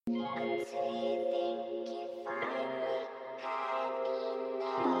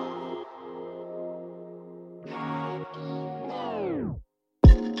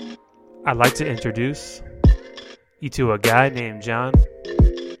I'd like to introduce you to a guy named John.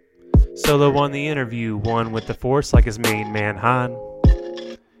 Solo won the interview, won with the force like his main man Han.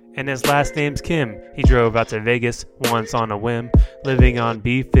 And his last name's Kim. He drove out to Vegas once on a whim, living on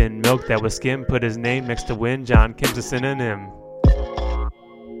beef and milk that was skim. Put his name next to Win. John Kim's a synonym.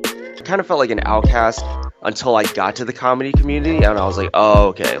 I kind of felt like an outcast until I got to the comedy community, and I was like, oh,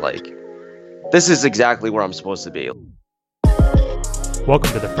 okay, like, this is exactly where I'm supposed to be.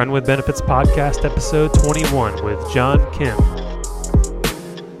 Welcome to the Friend with Benefits podcast, episode 21 with John Kim.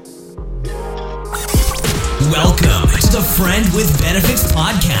 Welcome to the Friend with Benefits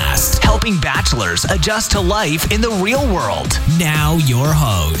podcast, helping bachelors adjust to life in the real world. Now your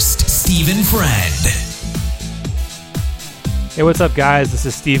host, Stephen Friend. Hey, what's up, guys? This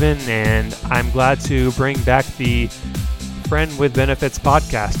is Steven, and I'm glad to bring back the Friend with Benefits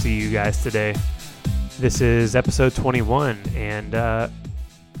podcast to you guys today. This is episode 21, and,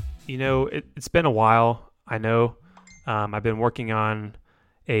 it's been a while, I know. I've been working on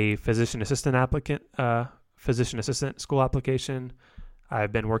a physician assistant school application.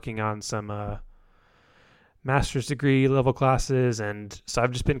 I've been working on some master's degree level classes, and so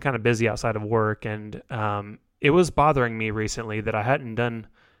I've just been kind of busy outside of work, and it was bothering me recently that I hadn't done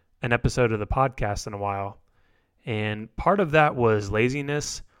an episode of the podcast in a while. And part of that was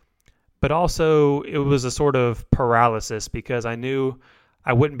laziness, but also it was a sort of paralysis because I knew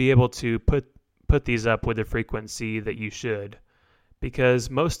I wouldn't be able to put these up with the frequency that you should, because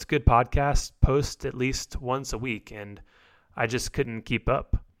most good podcasts post at least once a week, and I just couldn't keep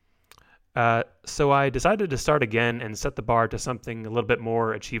up. So I decided to start again and set the bar to something a little bit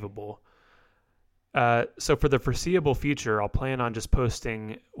more achievable. So for the foreseeable future, I'll plan on just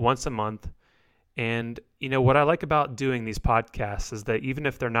posting once a month. And, what I like about doing these podcasts is that even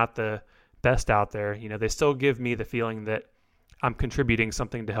if they're not the best out there, they still give me the feeling that I'm contributing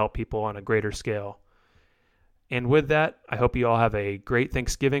something to help people on a greater scale. And with that, I hope you all have a great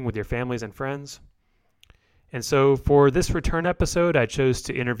Thanksgiving with your families and friends. And so for this return episode, I chose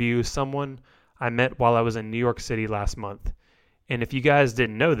to interview someone I met while I was in New York City last month. And if you guys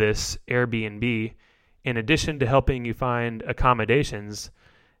didn't know this, Airbnb, in addition to helping you find accommodations,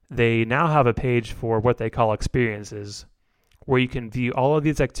 they now have a page for what they call experiences, where you can view all of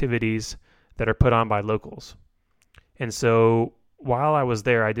these activities that are put on by locals. And so while I was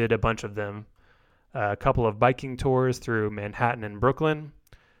there, I did a bunch of them. A couple of biking tours through Manhattan and Brooklyn,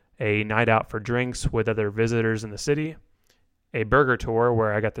 a night out for drinks with other visitors in the city, a burger tour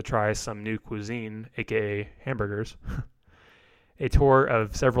where I got to try some new cuisine, aka hamburgers, a tour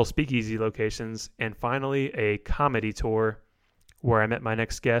of several speakeasy locations, and finally a comedy tour where I met my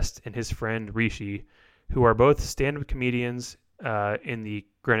next guest and his friend Rishi, who are both stand-up comedians in the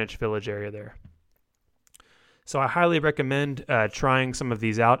Greenwich Village area there. So I highly recommend trying some of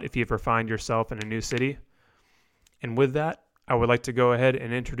these out if you ever find yourself in a new city. And with that, I would like to go ahead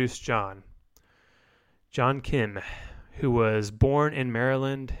and introduce John. John Kim, who was born in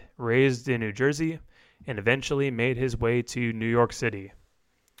Maryland, raised in New Jersey, and eventually made his way to New York City.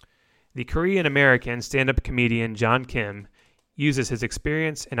 The Korean-American stand-up comedian John Kim uses his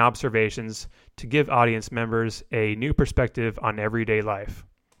experience and observations to give audience members a new perspective on everyday life.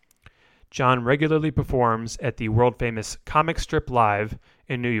 John regularly performs at the world-famous Comic Strip Live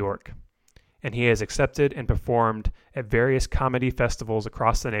in New York, and he has accepted and performed at various comedy festivals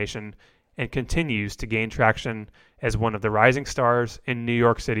across the nation and continues to gain traction as one of the rising stars in New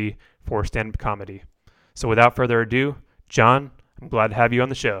York City for stand-up comedy. So without further ado, John, I'm glad to have you on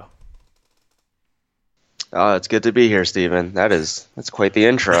the show. Oh, it's good to be here, Stephen. That's quite the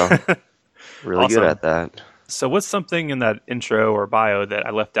intro. Really Awesome. Good at that. So what's something in that intro or bio that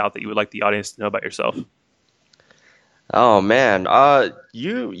I left out that you would like the audience to know about yourself? Oh man,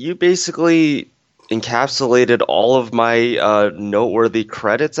 you basically encapsulated all of my noteworthy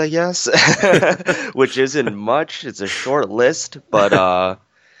credits, I guess, which isn't much. It's a short list, but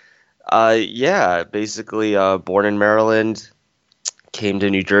yeah, basically born in Maryland, came to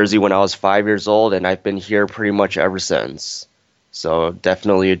New Jersey when I was 5 years old, and I've been here pretty much ever since. So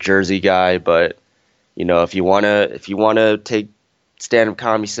definitely a Jersey guy, but if you wanna take stand-up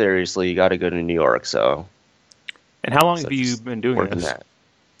comedy seriously, you got to go to New York. So. And how long have you been doing this? That.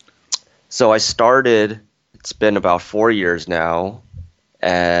 So I started. It's been about 4 years now,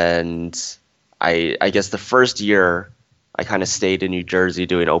 and I guess the first year I kind of stayed in New Jersey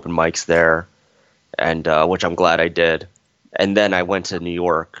doing open mics there, and which I'm glad I did. And then I went to New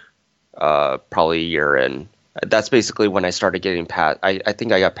York, probably a year in, That's basically when I started getting past. I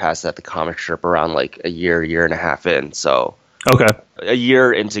think I got past at the comic strip around like a year and a half in. So Okay. a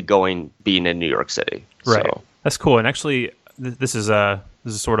year into being in New York City. Right. So. That's cool. And actually, this is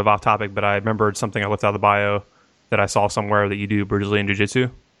sort of off topic, but I remembered something I left out of the bio that I saw somewhere that you do Brazilian Jiu-Jitsu.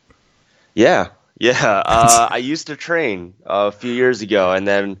 Yeah. I used to train a few years ago, and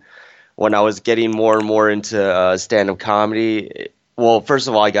then when I was getting more and more into stand-up comedy, well, first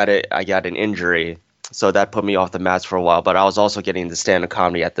of all, I got an injury, so that put me off the mats for a while. But I was also getting the stand-up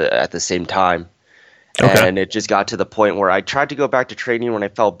comedy at the same time, and it just got to the point where I tried to go back to training when I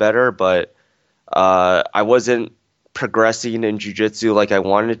felt better, but I wasn't progressing in jiu-jitsu like I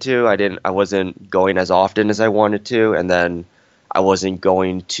wanted to. I wasn't going as often as I wanted to, and then I wasn't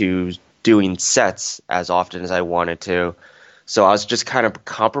going to doing sets as often as I wanted to. So I was just kind of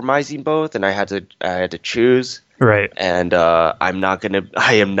compromising both, and I had to choose. Right. And I am not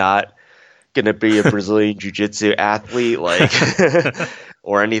gonna be a Brazilian jiu-jitsu athlete like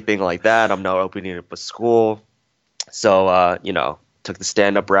or anything like that. I'm not opening up a school. So took the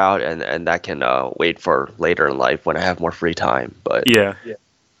stand-up route, and that can wait for later in life when I have more free time. But yeah.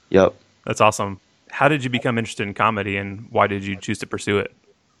 Yep. That's awesome. How did you become interested in comedy, and why did you choose to pursue it?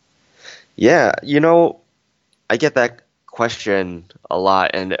 Yeah, I get that question a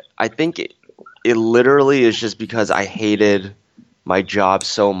lot, and I think it literally is just because I hated my job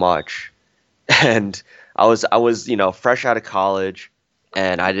so much, and I was fresh out of college,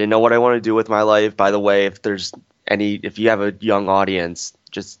 and I didn't know what I wanted to do with my life. By the way, if you have a young audience,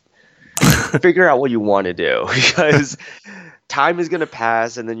 just figure out what you want to do, because time is gonna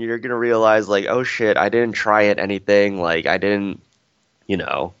pass, and then you're gonna realize like, oh shit, I didn't try at anything. Like I didn't,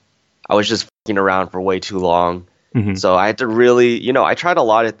 I was just fucking around for way too long. Mm-hmm. So I had to really, I tried a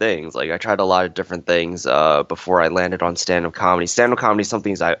lot of things. Like I tried a lot of different things before I landed on stand-up comedy. Stand-up comedy is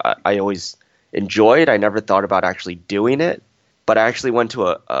something I always enjoyed. I never thought about actually doing it. But I actually went to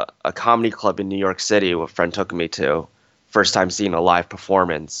a comedy club in New York City, a friend took me to, first time seeing a live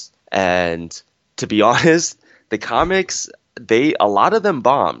performance. And to be honest, the comics, a lot of them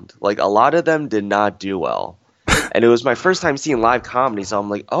bombed. Like a lot of them did not do well. And it was my first time seeing live comedy, so I'm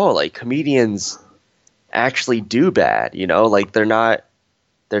like, oh, like comedians actually do bad, like they're not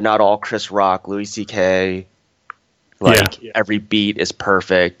all Chris Rock, Louis C.K. Like every beat is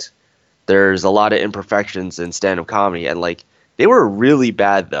perfect. There's a lot of imperfections in stand-up comedy, and like they were really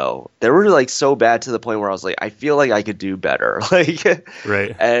bad though. They were like so bad to the point where I was like, I feel like I could do better. Like,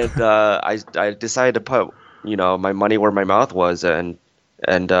 right. And I decided to put my money where my mouth was and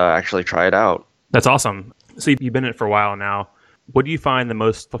actually try it out. That's awesome. So you've been in it for a while now. What do you find the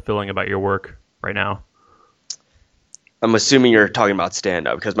most fulfilling about your work right now? I'm assuming you're talking about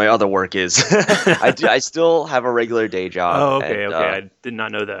stand-up because my other work is I still have a regular day job. Oh, okay, okay. I did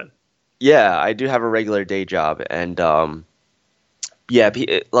not know that. Yeah, I do have a regular day job, and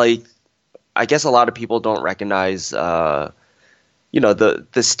like I guess a lot of people don't recognize the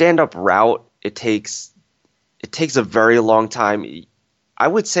stand-up route. It takes a very long time. I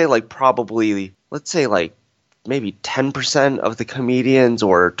would say like probably, let's say like maybe 10% of the comedians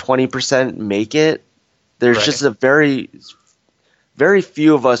or 20% make it. There's right. just a very, very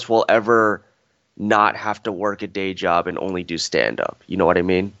few of us will ever not have to work a day job and only do stand-up. You know what I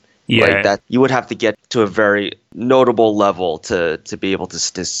mean? Yeah. Like that, you would have to get to a very notable level to be able to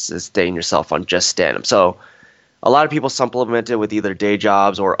sustain yourself on just stand-up. So a lot of people supplement it with either day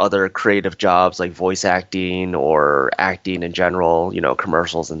jobs or other creative jobs like voice acting or acting in general,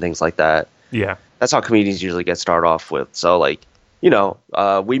 commercials and things like that. Yeah. That's how comedians usually get started off with. So like,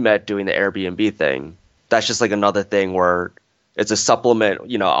 we met doing the Airbnb thing. That's just like another thing where it's a supplement.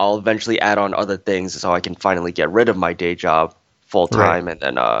 I'll eventually add on other things so I can finally get rid of my day job full time, right. And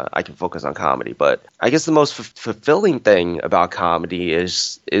then I can focus on comedy. But I guess the most fulfilling thing about comedy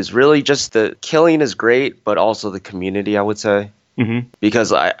is really just the killing is great, but also the community, I would say. Mm-hmm.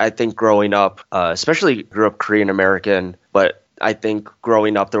 Because I think growing up, especially grew up Korean American, but I think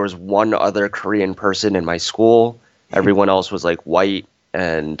growing up there was one other Korean person in my school. Everyone else was like white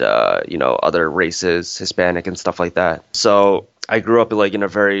and other races, Hispanic and stuff like that. So I grew up like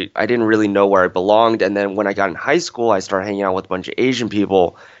I didn't really know where I belonged. And then when I got in high school, I started hanging out with a bunch of Asian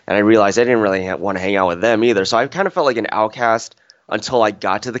people, and I realized I didn't really want to hang out with them either. So I kind of felt like an outcast until I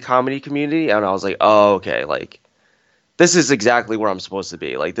got to the comedy community, and I was like, oh, okay, like this is exactly where I'm supposed to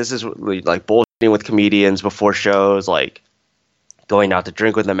be. Like this is like bullshitting with comedians before shows, like going out to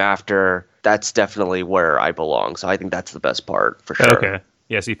drink with them after. That's definitely where I belong. So I think that's the best part for sure. Okay.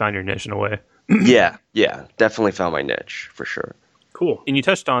 Yeah, so you found your niche in a way. Yeah, definitely found my niche for sure. Cool. And you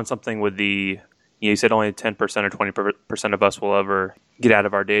touched on something with you said only 10% or 20% of us will ever get out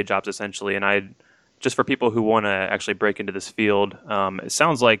of our day jobs essentially. And I just for people who want to actually break into this field, it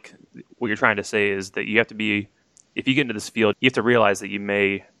sounds like what you're trying to say is that you have to be, if you get into this field, you have to realize that you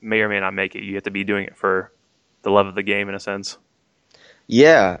may or may not make it. You have to be doing it for the love of the game, in a sense.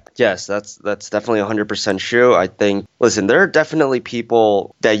 Yeah, yes, that's definitely 100% true. I think, listen, there are definitely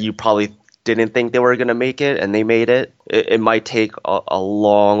people that you probably didn't think they were going to make it, and they made it. It might take a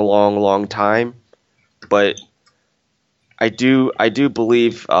long time, but I do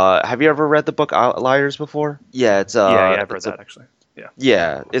believe. Have you ever read the book Outliers before? Yeah, it's yeah, I've read that actually.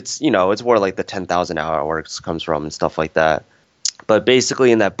 Yeah, it's it's where like the 10,000 hours comes from and stuff like that. But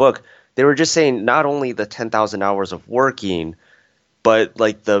basically, in that book, they were just saying not only the 10,000 hours of working, but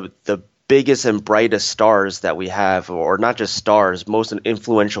like the biggest and brightest stars that we have, or not just stars, most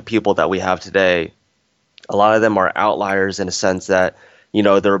influential people that we have today, a lot of them are outliers in a sense that,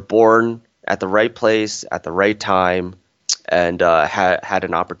 they're born at the right place at the right time, and had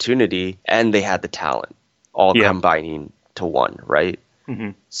an opportunity, and they had the talent, all combining to one, right?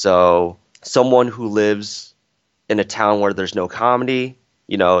 Mm-hmm. So someone who lives in a town where there's no comedy,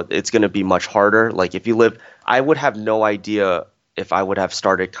 it's going to be much harder. Like if you live, I would have no idea if I would have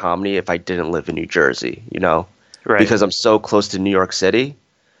started comedy if I didn't live in New Jersey, Right. Because I'm so close to New York City.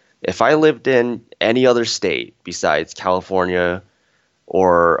 If I lived in any other state besides California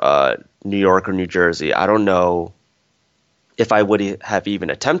or New York or New Jersey, I don't know if I would have even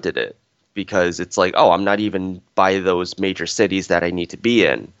attempted it, because it's like, oh, I'm not even by those major cities that I need to be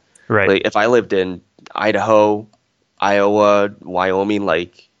in. Right. Like if I lived in Idaho, Iowa, Wyoming,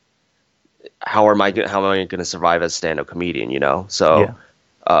 like how am I going to survive as a stand-up comedian, So,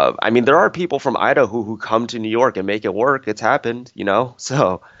 I mean, there are people from Idaho who come to New York and make it work. It's happened,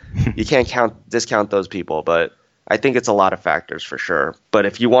 So you can't discount those people, but I think it's a lot of factors for sure. But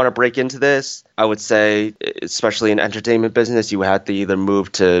if you want to break into this, I would say, especially in entertainment business, you have to either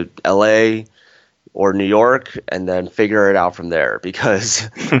move to LA or New York and then figure it out from there, because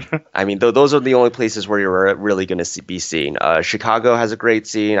I mean, those are the only places where you're really going to be seen. Chicago has a great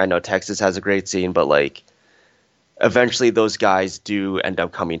scene. I know Texas has a great scene, but like eventually those guys do end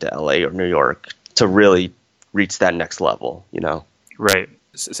up coming to LA or New York to really reach that next level, Right.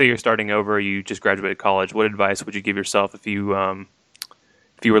 So you're starting over, you just graduated college. What advice would you give yourself if you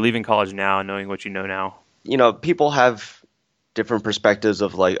were leaving college now and knowing what you know now? People have different perspectives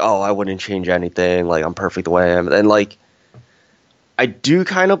of like, oh, I wouldn't change anything. Like, I'm perfect the way I am. And like, I do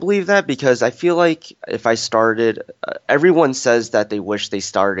kind of believe that, because I feel like if I started, everyone says that they wish they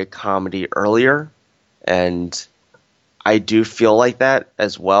started comedy earlier. And I do feel like that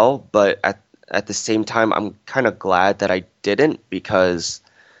as well. But at the same time, I'm kind of glad that I didn't, because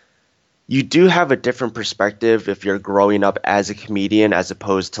you do have a different perspective if you're growing up as a comedian as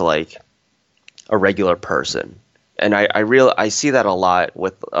opposed to like a regular person. And I see that a lot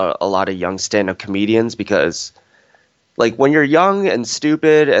with a lot of young stand-up comedians, because like when you're young and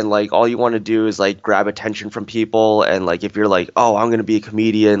stupid and like all you want to do is like grab attention from people, and like if you're like, oh, I'm going to be a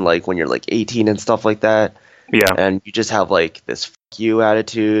comedian, like when you're like 18 and stuff like that. Yeah. And you just have like this fuck you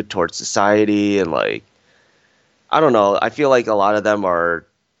attitude towards society, and like, I don't know, I feel like a lot of them are,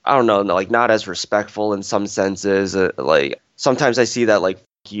 I don't know, like not as respectful in some senses. Like sometimes I see that like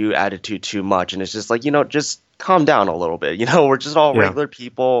fuck you attitude too much, and it's just like, just calm down a little bit. We're just all regular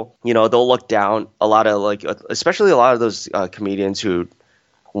people. They'll look down a lot of like, especially a lot of those comedians who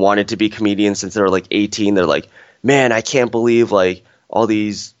wanted to be comedians since they were like 18. They're like, man, I can't believe like all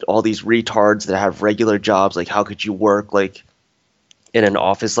these retards that have regular jobs. Like, how could you work like in an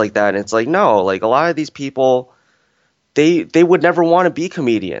office like that? And it's like, no, like a lot of these people, they would never want to be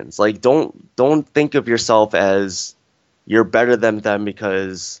comedians. Like, don't think of yourself as you're better than them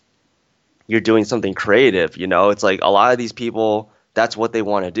because you're doing something creative. It's like a lot of these people, that's what they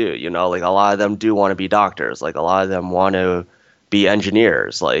want to do. Like a lot of them do want to be doctors. Like a lot of them want to be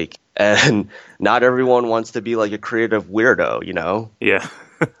engineers. Like, and not everyone wants to be like a creative weirdo. Yeah.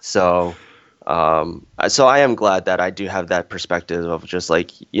 So I am glad that I do have that perspective of just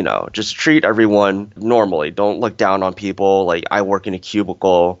like, just treat everyone normally. Don't look down on people. Like, I work in a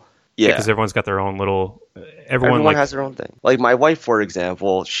cubicle. Yeah. Because everyone's got their own little, everyone like, has their own thing. Like my wife, for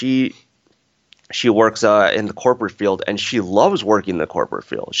example, she works in the corporate field, and she loves working in the corporate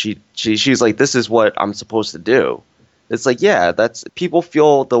field. She's like, this is what I'm supposed to do. It's like, yeah, that's, people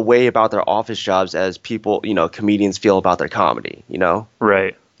feel the way about their office jobs as people, comedians feel about their comedy,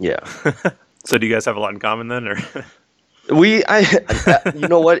 Right. Yeah. So do you guys have a lot in common then, or? You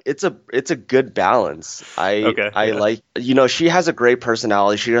know what? It's a good balance. Like, she has a great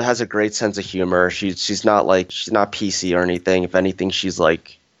personality. She has a great sense of humor. She's not PC or anything. If anything, she's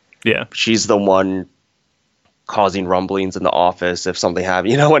like, yeah, she's the one causing rumblings in the office if something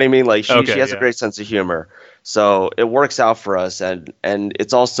happened. You know what I mean? Like she has a great sense of humor. So it works out for us, and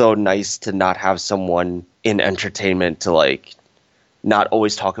it's also nice to not have someone in entertainment to like not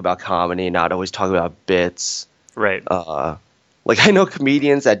always talk about comedy, not always talk about bits. Right. Like I know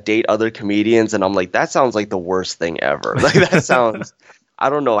comedians that date other comedians, and I'm like, that sounds like the worst thing ever. Like that sounds, I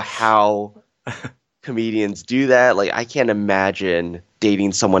don't know how comedians do that. Like I can't imagine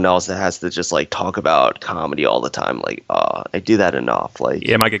dating someone else that has to just like talk about comedy all the time. Like, I do that enough. Like,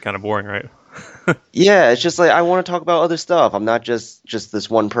 yeah, it might get kind of boring, right? Yeah, it's just like I want to talk about other stuff. I'm not just this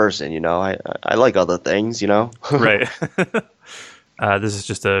one person, you know. I like other things, you know. Right. This is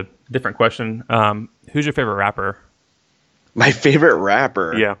just a different question. Who's your favorite rapper? My favorite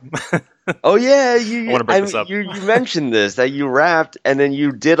rapper? Yeah. Oh yeah, I want to break this up. You mentioned this, that you rapped and then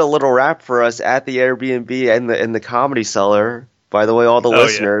you did a little rap for us at the Airbnb in the Comedy Cellar. By the way, all the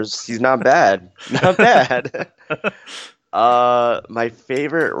listeners, he's not bad. Not bad. My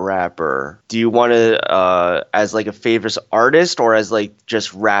favorite rapper. Do you want to as like a favorite artist or as like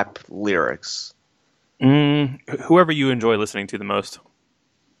just rap lyrics? Whoever you enjoy listening to the most.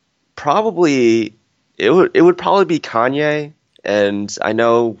 Probably it would probably be Kanye, and I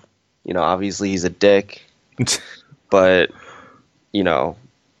know, you know, obviously he's a dick, but you know,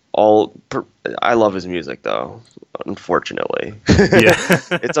 I love his music though. Unfortunately, yeah,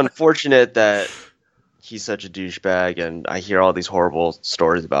 it's unfortunate that he's such a douchebag, and I hear all these horrible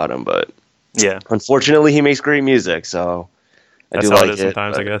stories about him. But yeah, unfortunately, he makes great music, so that's I do how like it is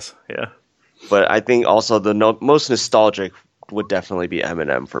sometimes. I guess, yeah. But I think also the most nostalgic would definitely be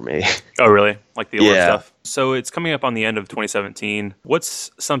Eminem for me. Oh, really? Like the older stuff? So it's coming up on the end of 2017.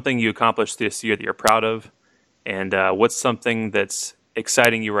 What's something you accomplished this year that you're proud of? And what's something that's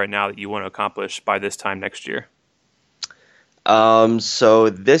exciting you right now that you want to accomplish by this time next year? So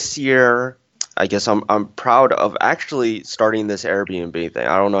this year, I guess I'm proud of actually starting this Airbnb thing.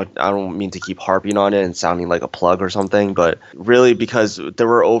 I don't know. I don't mean to keep harping on it and sounding like a plug or something, but really because there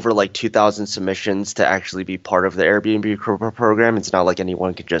were over like 2,000 submissions to actually be part of the Airbnb program. It's not like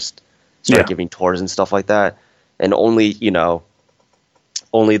anyone could just start giving tours and stuff like that. And only the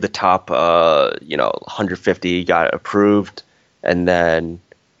top, 150 got approved. And then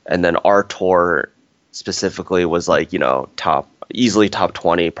our tour specifically was like, easily top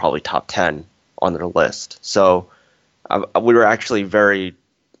 20, probably top 10 on their list. So we were actually very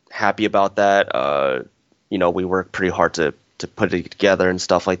happy about that. We worked pretty hard to put it together and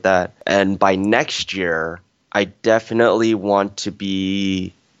stuff like that. And by next year, I definitely want to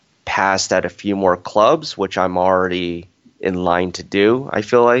be passed at a few more clubs, which I'm already in line to do. I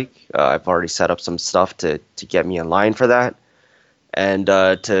feel like I've already set up some stuff to get me in line for that. And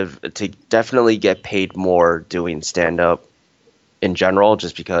to definitely get paid more doing stand-up in general,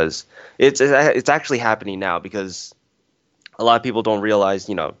 just because it's actually happening now, because a lot of people don't realize,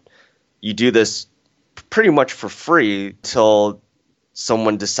 you do this pretty much for free till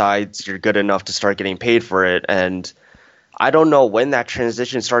someone decides you're good enough to start getting paid for it. And I don't know when that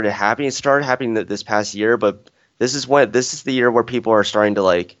transition started happening. It started happening this past year, but this is the year where people are starting to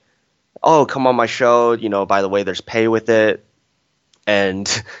like, oh, come on my show. By the way, there's pay with it.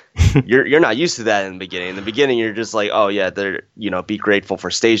 And you're not used to that in the beginning. In the beginning, you're just like, oh yeah, be grateful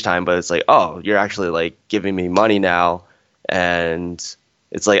for stage time. But it's like, oh, you're actually like giving me money now, and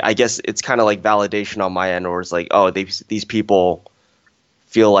it's like, I guess it's kind of like validation on my end, where it's like, oh, these people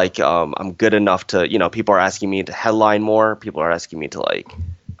feel like I'm good enough to, people are asking me to headline more. People are asking me to like,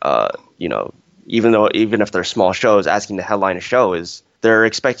 even if they're small shows, asking to headline a show they're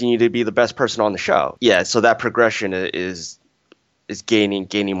expecting you to be the best person on the show. Yeah, so that progression is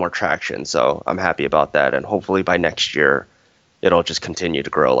gaining more traction. So I'm happy about that. And hopefully by next year, it'll just continue to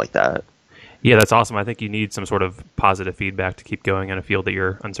grow like that. Yeah, that's awesome. I think you need some sort of positive feedback to keep going in a field that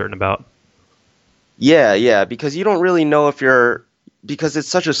you're uncertain about. Yeah, because you don't really know because it's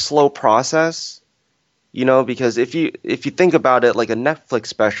such a slow process, because if you think about it, like a Netflix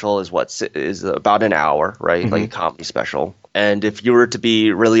special is about an hour, right? Mm-hmm. Like a comedy special. And if you were to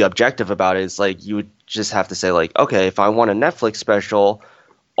be really objective about it, it's like you would just have to say like, okay, if I want a Netflix special,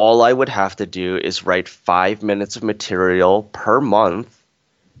 all I would have to do is write 5 minutes of material per month,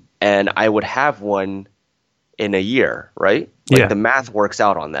 and I would have one in a year, right? Like the math works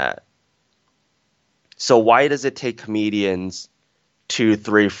out on that. So why does it take comedians 2,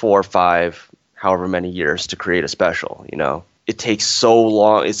 3, 4, 5, however many years to create a special? It takes so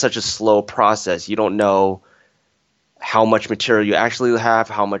long. It's such a slow process. You don't know how much material you actually have,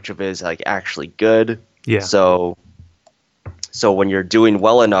 how much of it is like actually good. Yeah. So when you're doing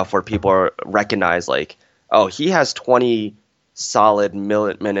well enough where people recognize like, oh, he has 20 solid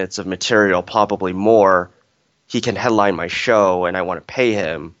minutes of material, probably more. he can headline my show and I want to pay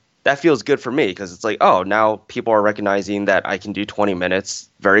him, that feels good for me because it's like, oh, now people are recognizing that I can do 20 minutes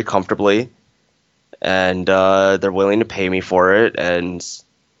very comfortably, and they're willing to pay me for it, and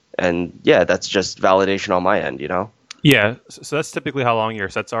yeah, that's just validation on my end, you know? Yeah. So that's typically how long your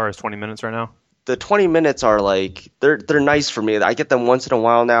sets are, is 20 minutes right now? The 20 minutes are like, they're nice for me. I get them once in a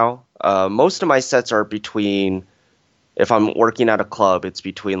while now. Most of my sets are between, if I'm working at a club, it's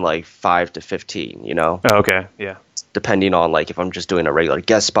between like 5 to 15, you know? Oh, okay. Yeah. Depending on like if I'm just doing a regular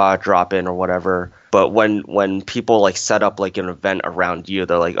guest spot, drop in or whatever. But when people like set up like an event around you,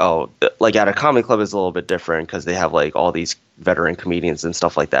 they're like, oh, like at a comedy club is a little bit different because they have like all these veteran comedians and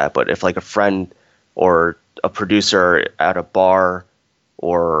stuff like that. But if like a friend or a producer at a bar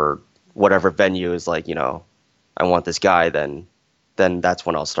or whatever venue is like, you know, I want this guy, then that's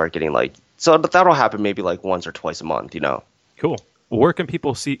when I'll start getting like, so that'll happen maybe like once or twice a month, you know. Cool. Where can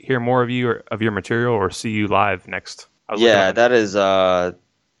people hear more of you or of your material or see you live next? Yeah,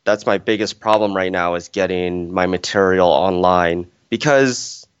 that's my biggest problem right now, is getting my material online,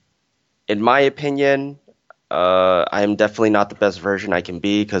 because in my opinion, I'm definitely not the best version I can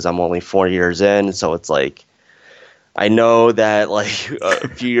be because I'm only 4 years in. So it's like, I know that like a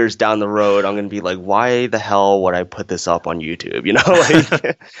few years down the road, I'm going to be like, why the hell would I put this up on YouTube? You know,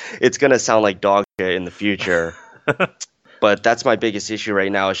 like it's going to sound like dog shit in the future. But that's my biggest issue right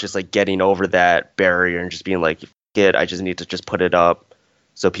now. Is just like getting over that barrier and just being like, "Kid, I just need to just put it up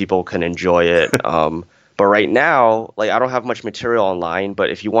so people can enjoy it." But right now, like I don't have much material online. But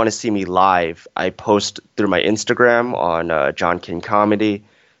if you want to see me live, I post through my Instagram on John Kim Comedy,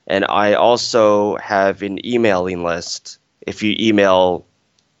 and I also have an emailing list. If you email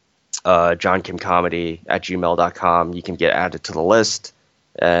johnkimcomedy@gmail.com, you can get added to the list,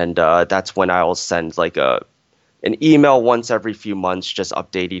 and that's when I will send like an email once every few months, just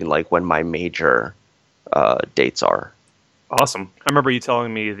updating like when my major dates are. Awesome. I remember you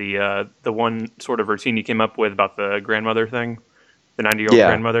telling me the one sort of routine you came up with about the grandmother thing, the 90-year-old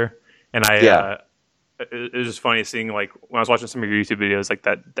grandmother, and it was just funny seeing like when I was watching some of your YouTube videos, like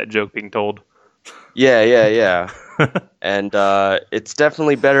that joke being told. Yeah. And it's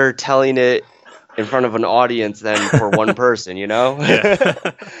definitely better telling it in front of an audience than for one person, you know? Yeah.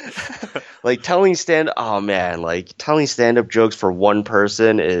 Like telling stand-up jokes for one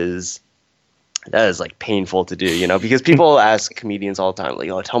person is like painful to do, you know? Because people ask comedians all the time, like,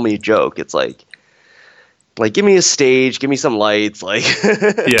 "Oh, tell me a joke." It's like give me a stage, give me some lights, like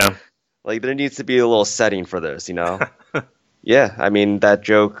Yeah. Like there needs to be a little setting for this, you know? Yeah, I mean that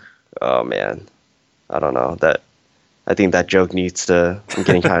joke, oh man. I don't know. I think that joke needs to. I'm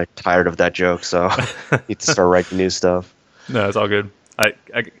getting kind of tired of that joke, so I need to start writing new stuff. No, it's all good.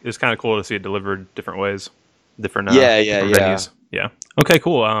 It's kind of cool to see it delivered different ways, different different venues. Yeah. Okay,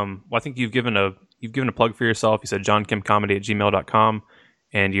 cool. Well, I think you've given a plug for yourself. You said johnkimcomedy@gmail.com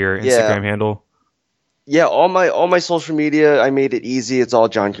and your Instagram handle. Yeah, all my social media, I made it easy. It's all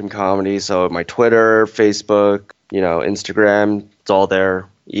John Kim Comedy. So my Twitter, Facebook, Instagram, it's all there.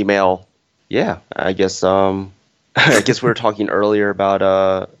 Email. Yeah, I guess. I guess we were talking earlier about.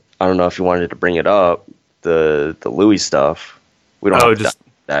 I don't know if you wanted to bring it up, the Louis stuff. We don't have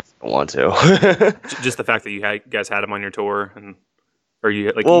that. I don't want to. Just the fact that you guys had him on your tour, we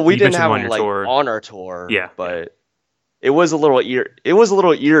didn't have him like on our tour. Yeah, but it was a little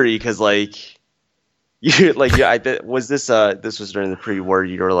eerie because like. Was this was during the pre-war?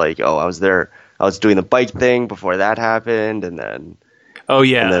 You were like, oh, I was there. I was doing the bike thing before that happened, and then. Oh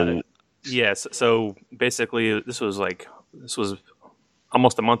yeah. Yes. So basically, this was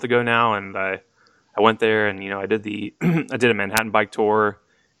almost a month ago now, and I went there, and I did I did a Manhattan bike tour.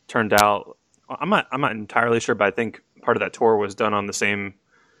 Turned out, I'm not entirely sure, but I think part of that tour was done on the same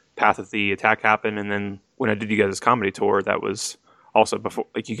path that the attack happened, and then when I did you guys' comedy tour, that was. Also, before,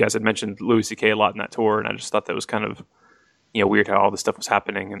 like you guys had mentioned Louis C.K. a lot in that tour, and I just thought that was kind of, weird how all this stuff was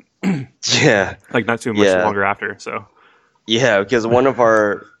happening, and yeah, like not too much longer after. So, yeah, because one of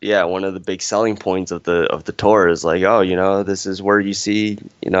the big selling points of the tour is like, oh, this is where you see,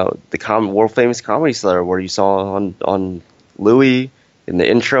 the world famous Comedy Cellar where you saw on Louis in the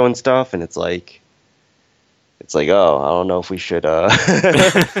intro and stuff, and it's like, oh, I don't know if we should.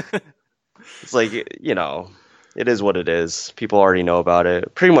 It's like It is what it is. People already know about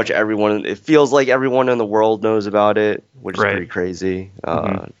it. Pretty much everyone. It feels like everyone in the world knows about it, which is pretty crazy.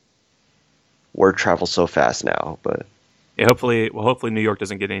 Word travels so fast now, but yeah. Hopefully New York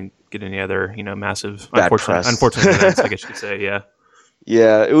doesn't get any other massive bad unfortunate events. I guess you could say, yeah.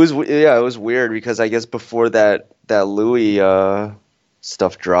 Yeah, it was weird because I guess before that Louis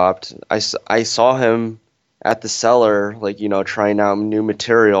stuff dropped, I saw him at the Cellar, like trying out new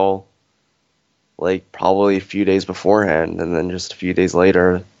material. like probably a few days beforehand, and then just a few days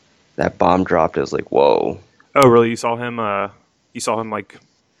later, that bomb dropped. It was like, whoa. Oh, really? You saw him? You saw him like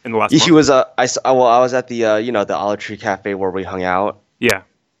in the last month? He was I was at the the Olive Tree Cafe where we hung out. Yeah.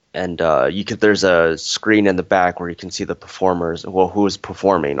 And there's a screen in the back where you can see the performers, who was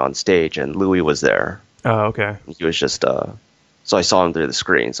performing on stage, and Louis was there. Oh, okay. He was just so I saw him through the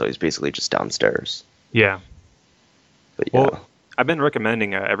screen, so he's basically just downstairs. Yeah. But yeah. Well, I've been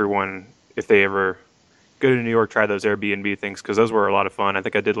recommending everyone, if they ever go to New York, try those Airbnb things, because those were a lot of fun. I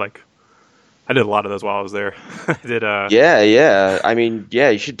think I did a lot of those while I was there. I did. Yeah. I mean,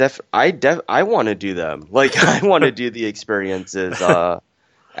 yeah, you should I want to do them. Like, I want to do the experiences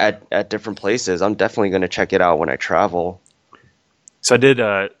at different places. I'm definitely going to check it out when I travel. So I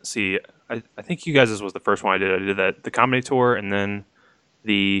did see. I think you guys' was the first one I did. I did the comedy tour, and then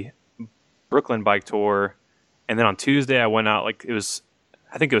the Brooklyn bike tour, and then on Tuesday I went out.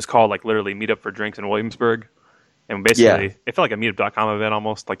 I think it was called like literally Meet Up for Drinks in Williamsburg. And basically, it felt like a meetup.com event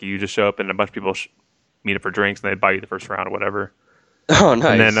almost. Like you just show up and a bunch of people meet up for drinks and they buy you the first round or whatever. Oh,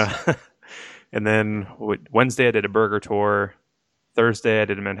 nice. And then Wednesday I did a burger tour. Thursday I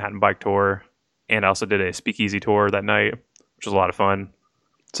did a Manhattan bike tour. And I also did a speakeasy tour that night, which was a lot of fun.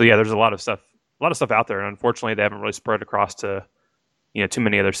 So yeah, there's a lot of stuff out there. And unfortunately, they haven't really spread across to, too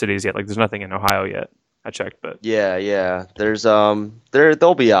many other cities yet. Like there's nothing in Ohio yet. I checked, but yeah. There's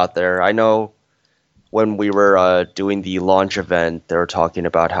they'll be out there. I know. When we were doing the launch event, they were talking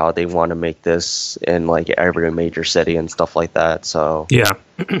about how they want to make this in like every major city and stuff like that. So yeah,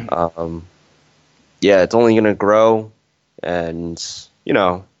 it's only going to grow, and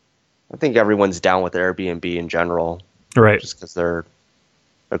I think everyone's down with Airbnb in general, right? Just because they're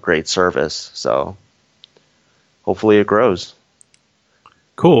a great service. So hopefully it grows.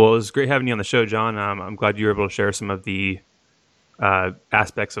 Cool. Well, it was great having you on the show, John. I'm glad you were able to share some of the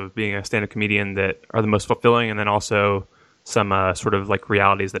aspects of being a stand-up comedian that are the most fulfilling, and then also some sort of like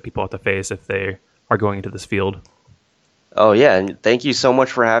realities that people have to face if they are going into this field. Oh yeah, and thank you so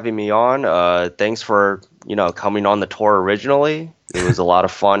much for having me on. Thanks for coming on the tour originally. It was a lot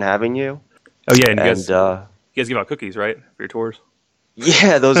of fun having you. Oh yeah, and you guys give out cookies, right, for your tours?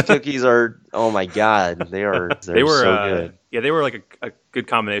 Yeah, those cookies are, oh my god, they were so good. Yeah, they were like a good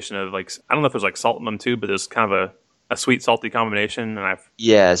combination of like, I don't know if it was like salt in them too, but it was kind of a sweet salty combination,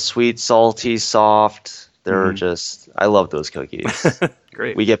 and sweet, salty, soft. They're just, I love those cookies.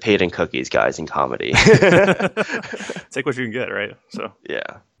 Great. We get paid in cookies, guys, in comedy. Take what you can get, right? So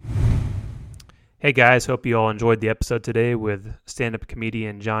yeah. Hey guys, hope you all enjoyed the episode today with stand-up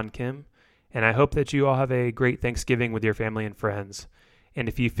comedian John Kim, and I hope that you all have a great Thanksgiving with your family and friends. And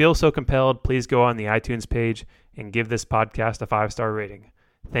if you feel so compelled, please go on the iTunes page and give this podcast a 5-star rating.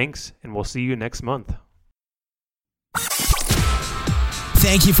 Thanks, and we'll see you next month.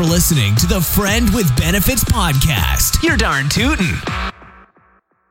 Thank you for listening to the Friend with Benefits podcast. You're darn tootin'.